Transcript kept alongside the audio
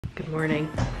Good morning.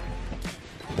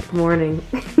 Good morning.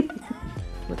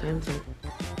 What time is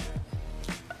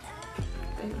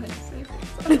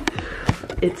it?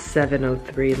 It's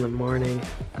 7:03 in the morning.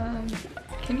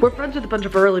 We're friends with a bunch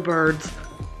of early birds.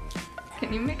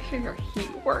 Can you make sure your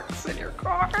heat works in your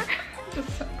car?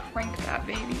 Just crank that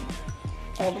baby.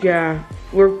 Yeah,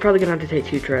 we're probably gonna have to take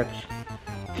 2 trips.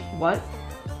 What?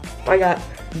 I got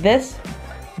this,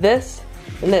 this,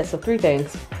 and this, so 3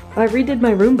 things. I redid my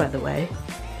room, by the way.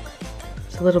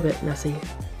 It's a little bit messy,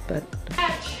 but.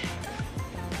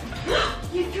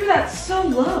 You threw that so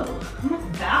low. I'm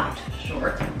not that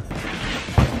short.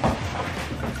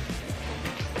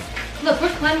 Look,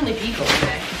 we're cleanly people,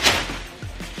 okay?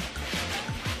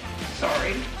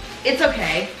 Sorry. It's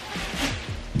okay.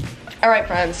 All right,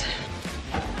 friends.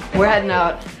 We're heading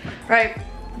out. All right.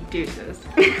 Deuces.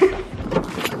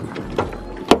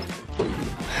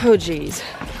 Oh, geez.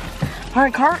 All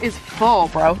right, car is full,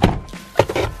 bro.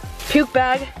 Puke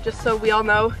bag, just so we all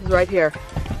know, is right here.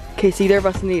 In case either of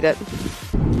us need it.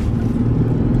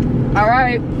 All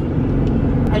right.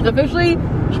 It's officially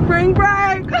spring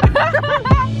break.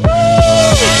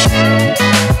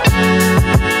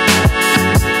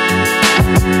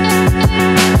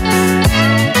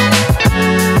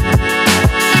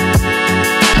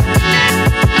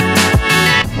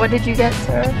 What did you get,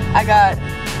 sir? I got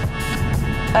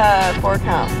 4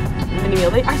 count mini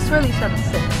meal. I swear these have 6.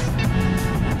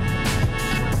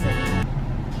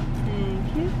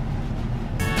 Thank you.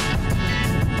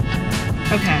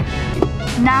 Okay.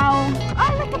 Now,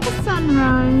 oh, look at the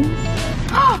sunrise.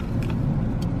 Oh!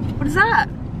 What is that?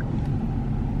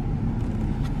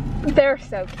 They're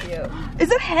so cute.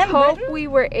 Is it handwritten? Hope we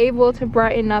were able to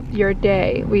brighten up your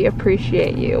day. We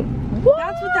appreciate you. What?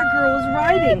 That's what that girl was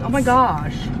writing. Oh my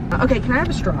gosh. Okay, can I have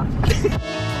a straw?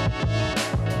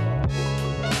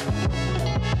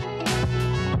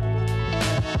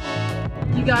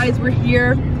 You guys, we're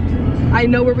here. I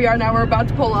know where we are now. We're about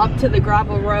to pull up to the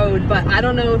gravel road, but I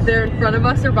don't know if they're in front of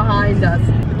us or behind us.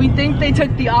 We think they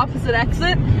took the opposite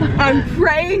exit. I'm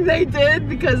praying they did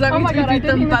because that means we beat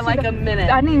them by like a minute.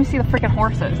 I didn't even see the freaking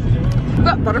horses.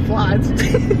 Got butterflies.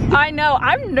 I know,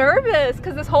 I'm nervous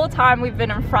because this whole time we've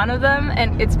been in front of them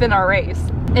and it's been our race.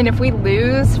 And if we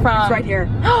lose from... It's right here.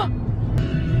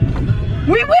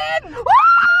 We win!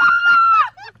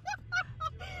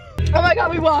 Oh my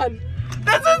god, we won!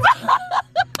 This is...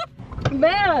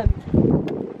 Man!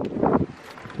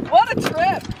 What a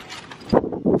trip!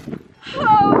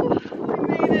 Oh, we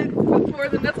made it before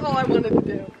then. That's all I wanted to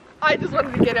do. I just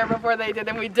wanted to get here before they did,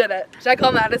 and we did it. Should I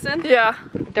call Madison? Yeah.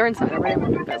 They're inside already.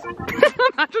 I'm gonna guys.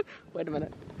 Wait a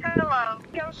minute. Hello,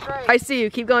 go straight. I see you.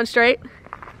 Keep going straight.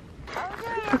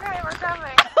 Okay, we're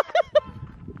coming.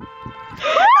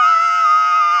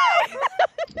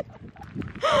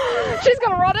 She's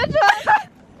gonna run into us.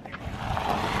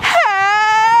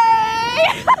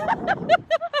 Hey!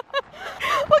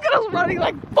 Look at us running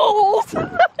like fools.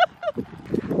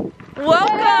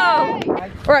 Welcome.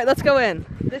 Hey. All right, let's go in.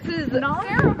 This is,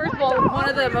 first of all, one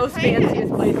of the most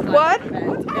fanciest places. What?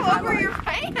 What's all over your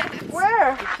pants?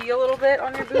 Where? You pee a little bit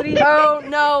on your booty? Oh,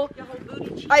 no.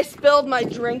 I spilled my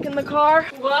drink in the car.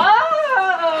 Whoa!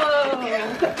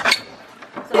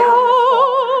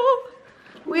 Oh,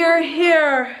 we are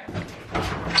here.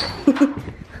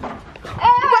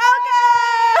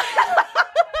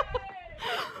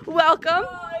 Welcome.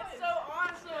 Oh, it's so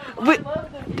awesome. We- I love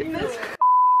this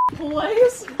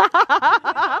place.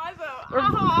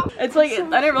 It's like, I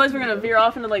didn't realize we were gonna veer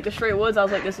off into like the straight woods. I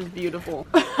was like, this is beautiful.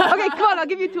 Okay, come on, I'll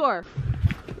give you a tour.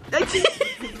 Oh,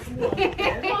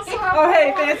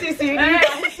 hey, fancy seeing you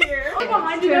guys here. I'm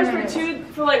behind you guys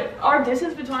for like, our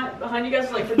distance behind you guys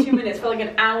was like for 2 minutes, for like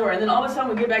an hour. And then all of a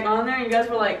sudden we get back on there and you guys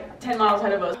were like 10 miles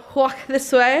ahead of us. Walk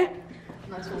this way.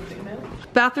 Nice little female.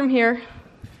 Bathroom here.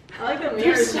 I like the mirrors.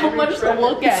 There's so much to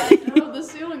look at. Bro, the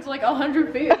ceiling's like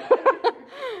 100 feet.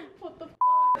 What the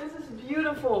fuck? This is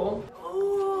beautiful.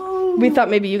 Ooh. We thought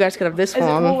maybe you guys could have this Is it,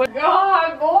 one. oh my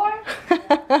god, boy.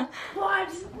 What?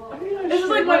 This is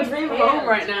like my dream home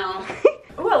right now.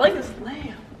 Oh, I like this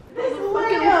lamp. This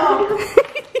lamp.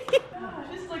 Gosh,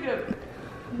 this is like a.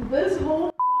 This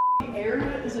whole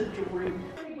area is a dream.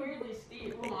 Weirdly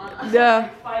steep. Hold on. I'm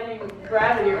like fighting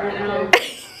gravity right now.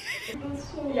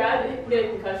 Yeah, I didn't get a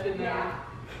concussion there.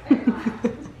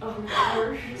 Oh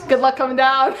gosh. Good luck coming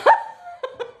down.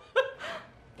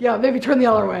 Yeah, maybe turn the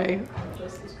other way.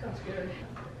 Just this kind of scary.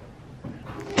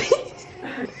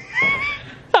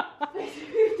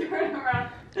 Turn around.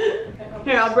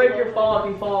 Here, I'll break your fall if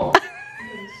you fall.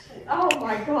 Oh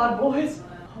my god, boys.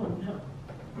 Oh no.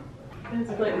 I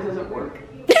feel like this doesn't work.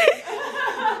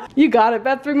 You got it,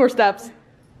 Beth. 3 more steps.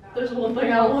 There's one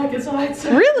thing I don't like is heights.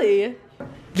 Really?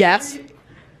 Yes.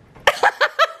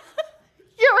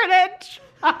 You're an inch.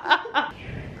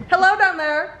 Hello down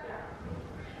there.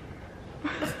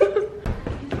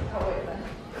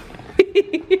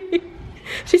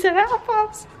 She said, "Hello,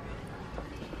 Pops."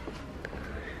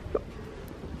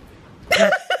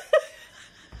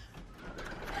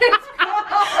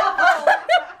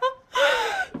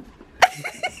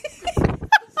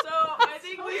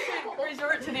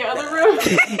 To the other room,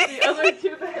 the other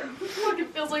 2 beds. Look, it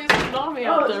feels like a tsunami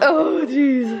out there. Oh,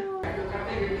 jeez.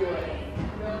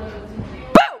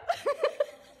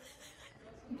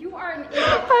 You are an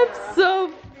idiot. That's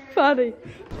so funny.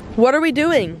 What are we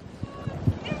doing?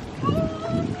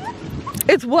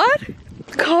 It's what?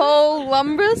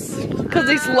 Columbus? Because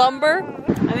it's lumber?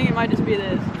 I think it might just be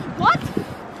this. What?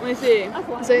 Let me see.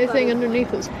 Is anything underneath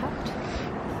his hat?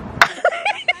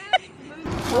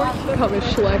 Probably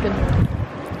schlagging.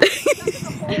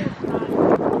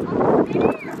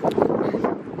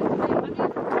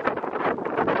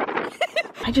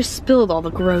 I just spilled all the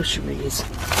groceries.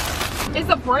 Is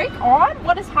the brake on?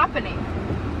 What is happening?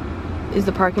 Is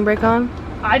the parking brake on?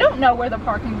 I don't know where the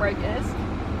parking brake is.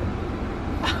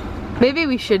 Maybe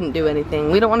we shouldn't do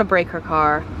anything. We don't want to break her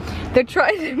car. They're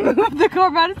trying to move the car.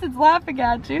 Madison's laughing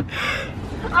at you.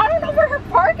 I don't know where her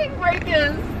parking brake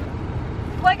is.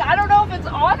 Like, I don't know if it's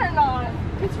on or not.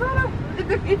 It's right up.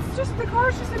 It's just the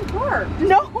car's just in park.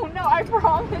 No, I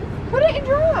promise. Put it in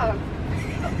drive.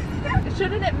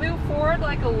 Shouldn't it move forward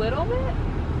like a little bit?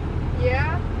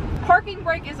 Yeah. Parking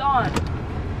brake is on.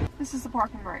 This is the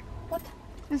parking brake. What?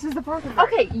 This is the parking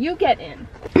brake. Okay, you get in.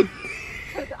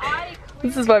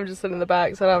 This is why I'm just sitting in the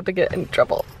back so I don't have to get in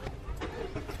trouble.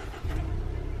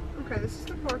 Okay, this is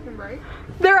the parking brake.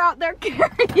 They're out there carrying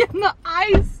the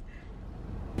ice.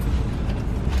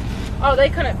 Oh, they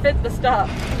couldn't fit the stuff.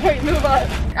 Wait, move up.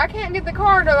 I can't get the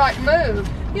car to like move.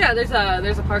 Yeah, there's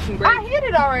a parking brake. I hit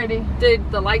it already. Did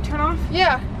the light turn off?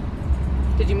 Yeah.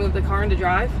 Did you move the car into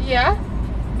drive? Yeah.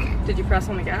 Did you press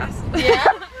on the gas? Yeah.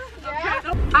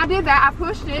 Yeah. I did that. I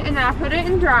pushed it and then I put it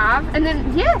in drive. And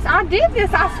then, yes, I did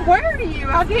this. I swear to you.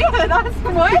 I did. I swear. I'm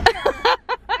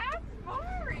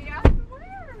sorry. I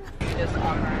swear. Just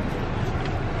automatic.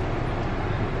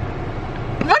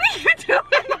 What are you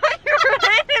doing? You're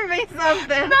hitting me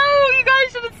something. No, you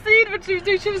guys should have seen what she was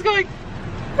doing. She was going.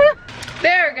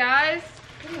 There, guys.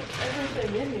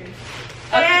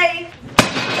 Hey.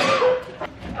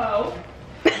 Oh.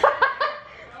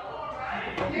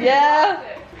 Yeah.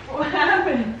 What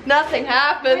happened? Nothing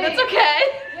happened. It's okay.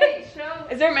 Wait, show.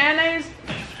 Is there mayonnaise?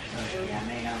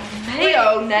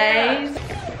 Mayonnaise.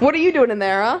 What are you doing in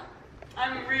there, huh?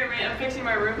 I'm fixing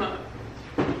my room up.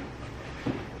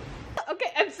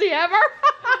 Okay, MC Hammer.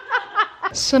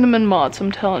 Cinnamon Mott's,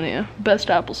 I'm telling you. Best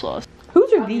applesauce.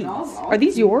 Whose are these? Are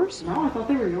these yours? No, I thought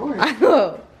they were yours.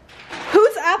 Oh.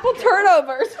 Whose apple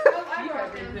turnovers?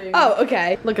 Everything. Oh,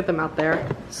 okay. Look at them out there.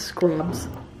 Scrubs.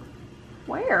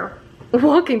 Where?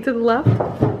 Walking to the left.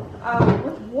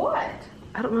 With what?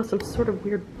 I don't know, some sort of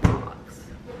weird box.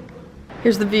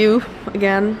 Here's the view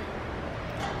again.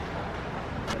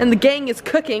 And the gang is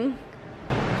cooking.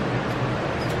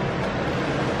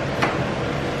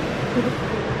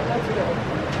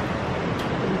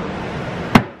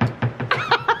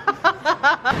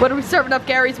 What are we serving up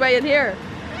Gary's way in here?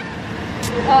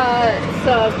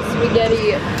 Some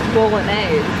spaghetti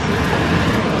bolognese.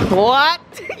 What?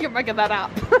 You're making that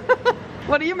up.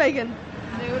 What are you making?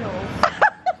 Noodles.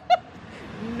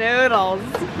 Noodles.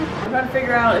 I'm trying to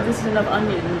figure out if this is enough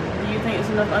onion. Do you think it's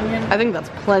enough onion? I think that's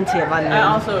plenty of onion. I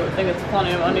also think it's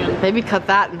plenty of onion. Maybe cut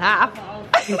that in half.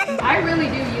 I really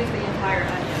do use the entire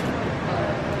onion.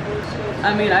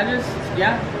 I mean, I'm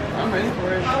ready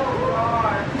for it. Oh,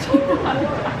 God.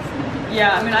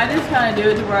 Yeah, I mean, I just kind of do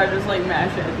it to where I just like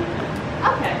mash it.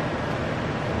 Okay.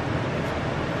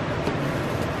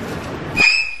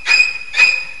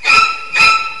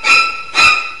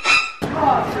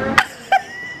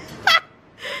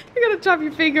 You're gonna chop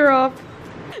your finger off.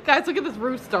 Guys, look at this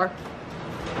rooster.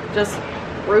 Just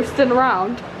roosting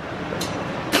around.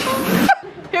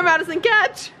 Here, Madison,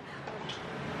 catch!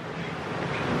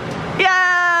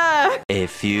 Yeah! A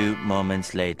few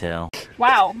moments later.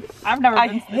 Wow, I've never I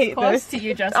been hate this close this. to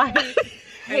you, Justin. I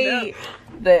hate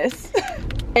this.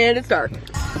 And it's dark.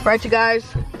 Right, you guys,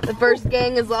 the first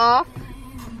gang is off.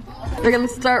 They're gonna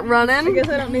start running. I guess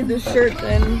I don't need this shirt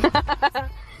then.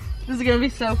 This is gonna be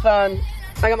so fun.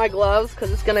 I got my gloves because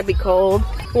it's gonna be cold.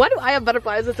 Why do I have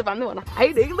butterflies as if I'm the one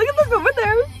hiding? Look at them over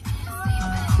there.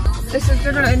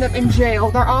 They're gonna end up in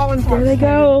jail. They're all in There they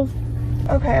go.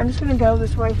 Okay, I'm just gonna go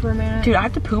this way for a minute. Dude, I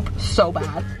have to poop so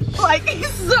bad. Like,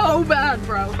 so bad,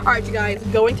 bro. All right, you guys,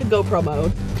 going to GoPro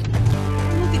mode.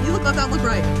 Look at you, look left out, look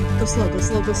right. Go slow, go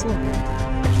slow, go slow.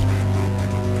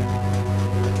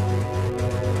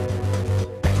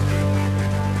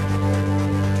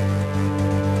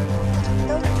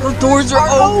 The doors are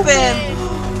open.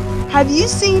 Have you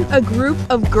seen a group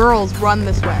of girls run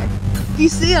this way? If you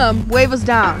see them, wave us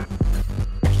down.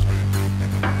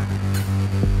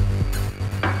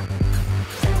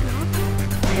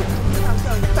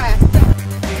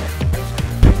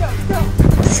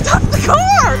 Stop the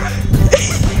car!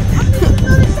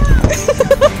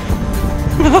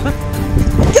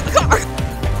 Get the car!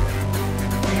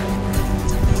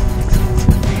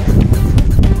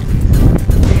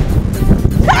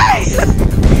 Hey!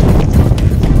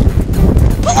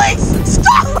 Police!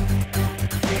 Stop!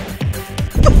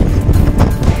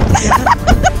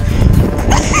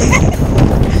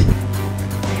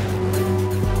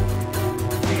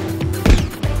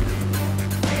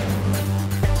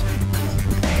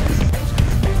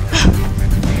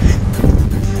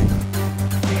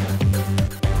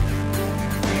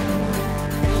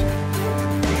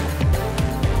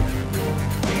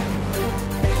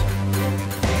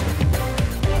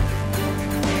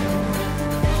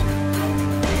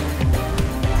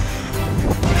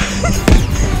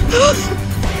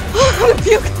 I'm gonna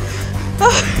puke. I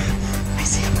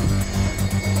see him.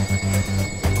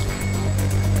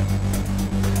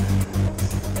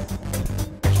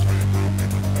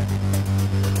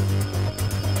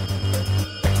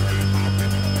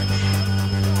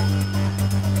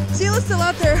 Sela's still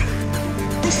out there.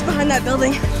 Just behind that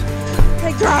building.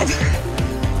 Hey, drive.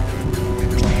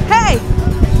 Hey,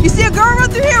 you see a girl run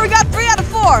through here? We got 3 out of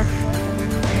 4.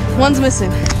 One's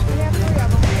missing.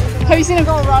 Have you seen a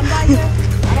girl run by here?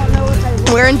 I don't know what they look.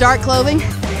 Wearing dark clothing.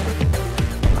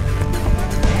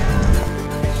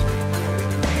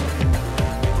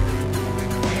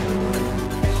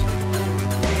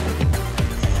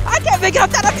 I can't make it up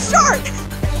that I'm short.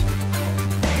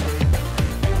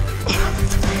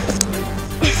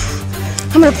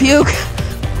 I'm gonna puke.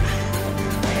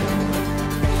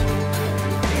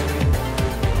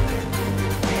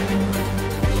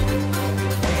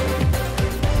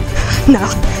 No.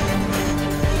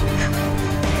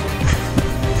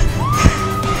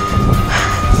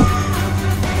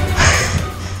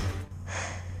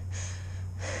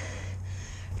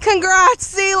 Congrats,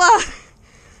 Sela!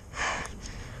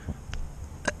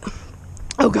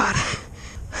 Oh God.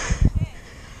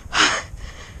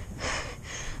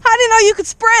 I didn't know you could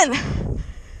sprint.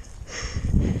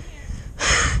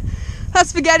 That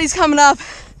spaghetti's coming up.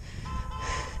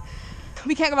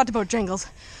 We can't go back to Bojangles.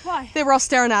 Why? They were all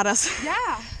staring at us.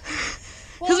 Yeah.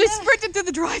 Because we sprinted through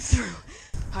the drive-thru.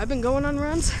 I've been going on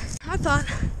runs. I thought,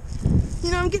 you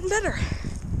know, I'm getting better.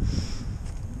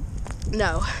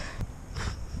 No.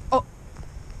 Oh.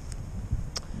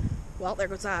 Well, there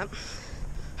goes that.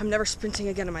 I'm never sprinting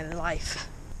again in my life.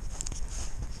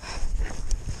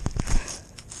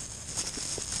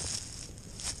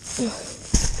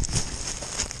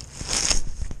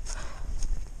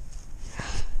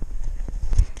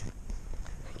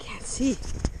 I can't see.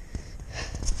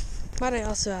 Might I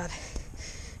also add,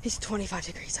 it's 25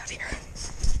 degrees out here.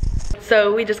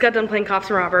 So we just got done playing cops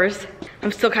and robbers.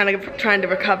 I'm still kind of trying to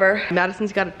recover.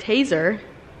 Madison's got a taser.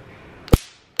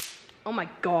 Oh my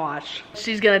gosh.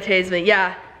 She's gonna tase me,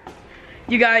 yeah.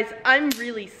 You guys, I'm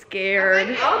really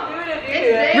scared. I'll do it if you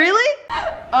do it. Really?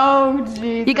 Oh,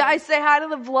 geez. You guys say hi to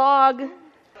the vlog.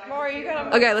 Maury, you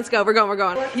gotta. Okay, let's go, we're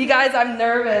going. You guys, I'm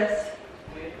nervous.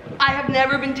 I have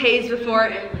never been tased before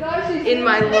in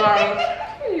my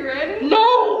life. Are you ready?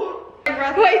 No!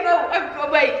 Wait, no,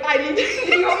 wait, I need to.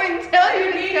 Do you want me to tell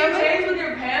you to get your tased with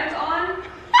your pants on?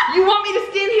 You want me to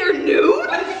stand here nude?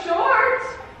 With shorts?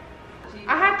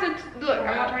 I have to look. I'm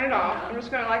gonna turn it off. I'm just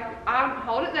gonna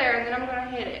hold it there and then I'm gonna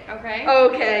hit it. Okay.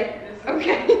 Okay.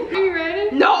 Okay. Are you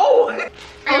ready? No! Are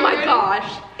Oh you my ready?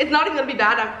 gosh. It's not even gonna be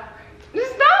bad.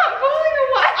 Just stop pulling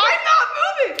away. I'm not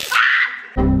moving! Ah!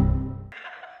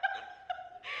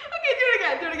 Okay, do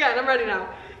it again. I'm ready now.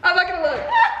 I'm not gonna look.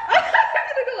 I'm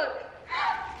not gonna look.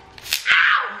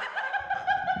 Ow!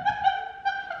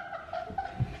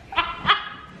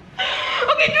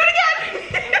 Okay, do it again.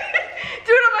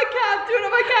 Do it on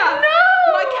my calf. No!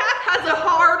 My calf has a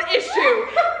hard issue.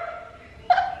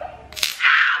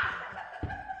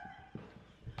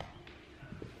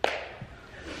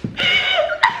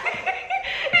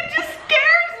 It just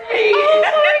scares me. Oh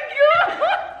my God.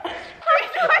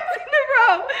 Twice in a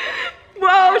row.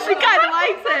 Whoa, she kind of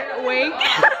likes it. Wink.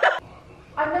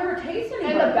 I've never tasted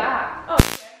In the back. Oh,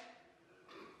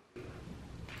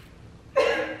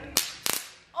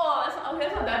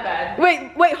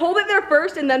 Wait, hold it there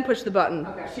first and then push the button.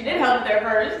 Okay, she did hold it there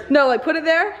first. No, like put it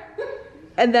there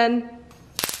and then.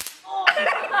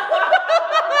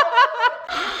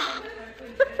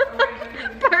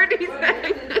 30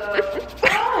 seconds.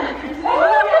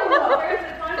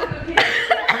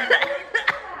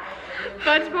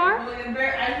 Fudge bar?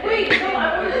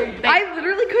 I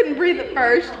literally couldn't breathe at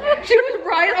first. She was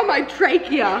right on my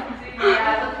trachea.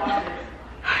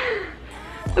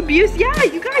 Abuse, yeah,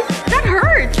 you guys, that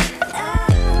hurts.